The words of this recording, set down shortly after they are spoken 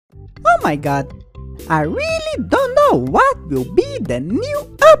Oh my god, I really don't know what will be the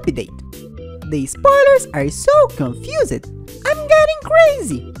new update. The spoilers are so confused, I'm getting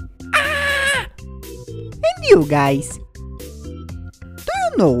crazy. Ah! And you guys, do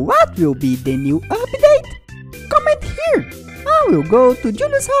you know what will be the new update? Comment here. I will go to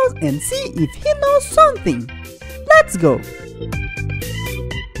Julius' house and see if he knows something. Let's go.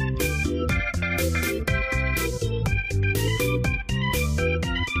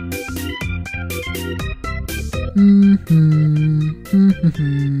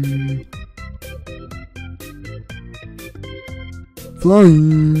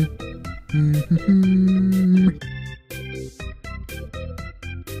 Flying.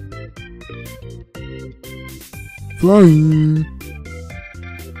 Flying.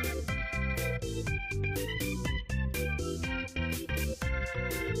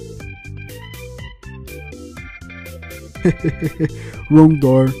 Wrong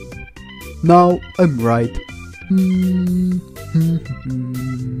door. Now I'm right.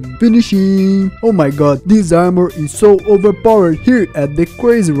 Finishing! Oh my god, this armor is so overpowered here at the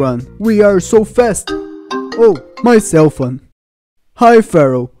Crazy Run. We are so fast. Oh, my cell phone. Hi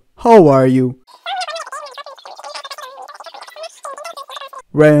Pharaoh, how are you?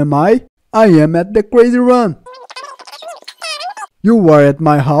 Where am I? I am at the Crazy Run. You are at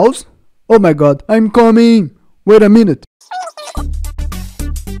my house? Oh my god, I'm coming! Wait a minute.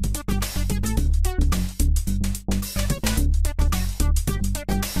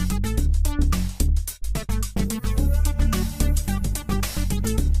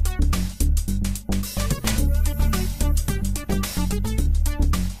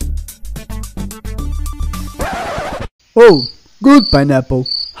 Oh, good Pineapple.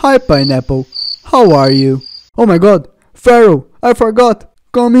 Hi Pineapple. How are you? Oh my god, Pharaoh, I forgot.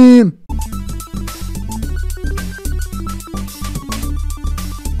 Come in.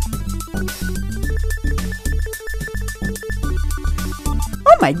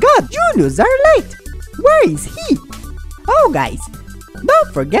 Oh my god, Julius are late. Where is he? Oh guys,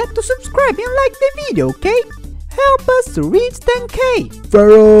 don't forget to subscribe and like the video, okay? Help us to reach 10k.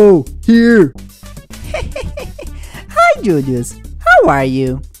 Pharaoh, here. Hi Julius, how are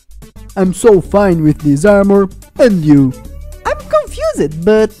you? I'm so fine with this armor, and you? I'm confused,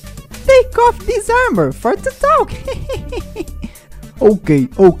 but take off this armor for to talk. Okay,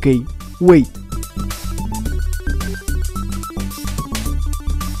 wait.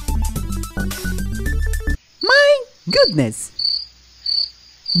 My goodness.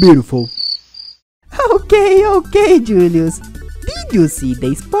 Beautiful. Okay, Julius. Did you see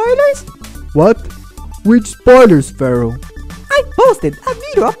the spoilers? What? Which spoilers, Pharaoh? I posted a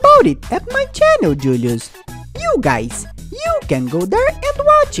video about it at my channel, Julius. You guys, you can go there and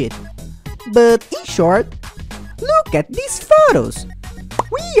watch it. But in short, look at these photos.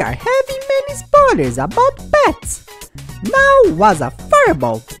 We are having many spoilers about pets. Now was a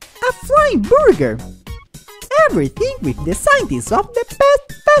fireball, a flying burger. Everything with the scientists of the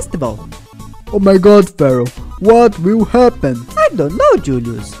pet festival. Oh my god, Pharaoh, what will happen? I don't know,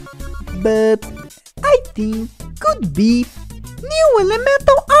 Julius. But I think could be new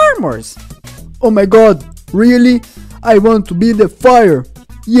elemental armors. Oh my god, really? I want to be the fire.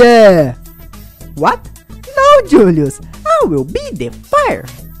 Yeah! What? No, Julius, I will be the fire.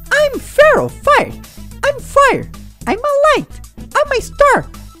 I'm Pharaoh Fire. I'm fire. I'm a light. I'm a star.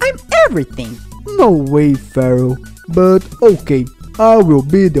 I'm everything. No way, Pharaoh. But okay, I will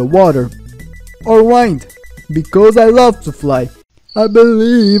be the water. Or wind, because I love to fly. I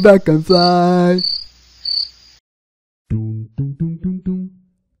believe I can fly.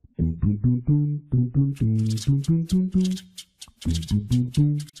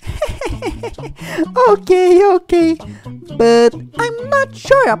 Okay, but I'm not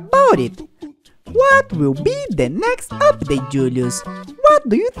sure about it. What will be the next update, Julius? What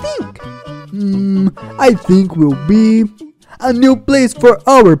do you think? I think will be a new place for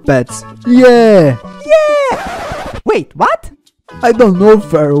our pets. Yeah! Wait, what? I don't know,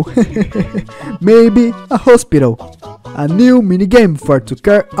 Pharaoh. Maybe a hospital. A new minigame for to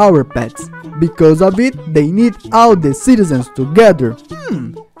care our pets. Because of it, they need all the citizens together.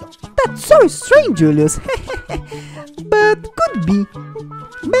 That's so strange, Julius. But could be.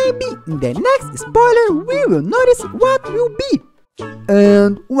 Maybe in the next spoiler we will notice what will be.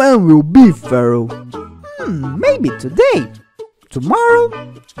 And when will be, Pharaoh? Maybe today, tomorrow,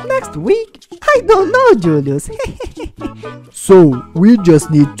 next week. I don't know, Julius. So we just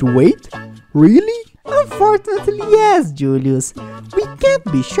need to wait? Really? Unfortunately, yes, Julius. We can't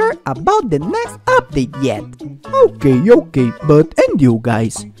be sure about the next update yet. Okay, but and you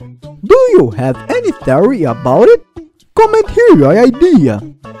guys? Do you have any theory about it? comment here your idea.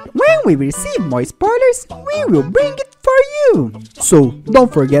 When we receive more spoilers, we will bring it for you. So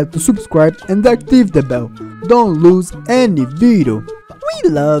don't forget to subscribe and activate the bell. Don't lose any video. We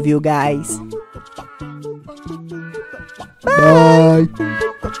love you guys. Bye.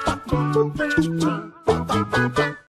 Bye.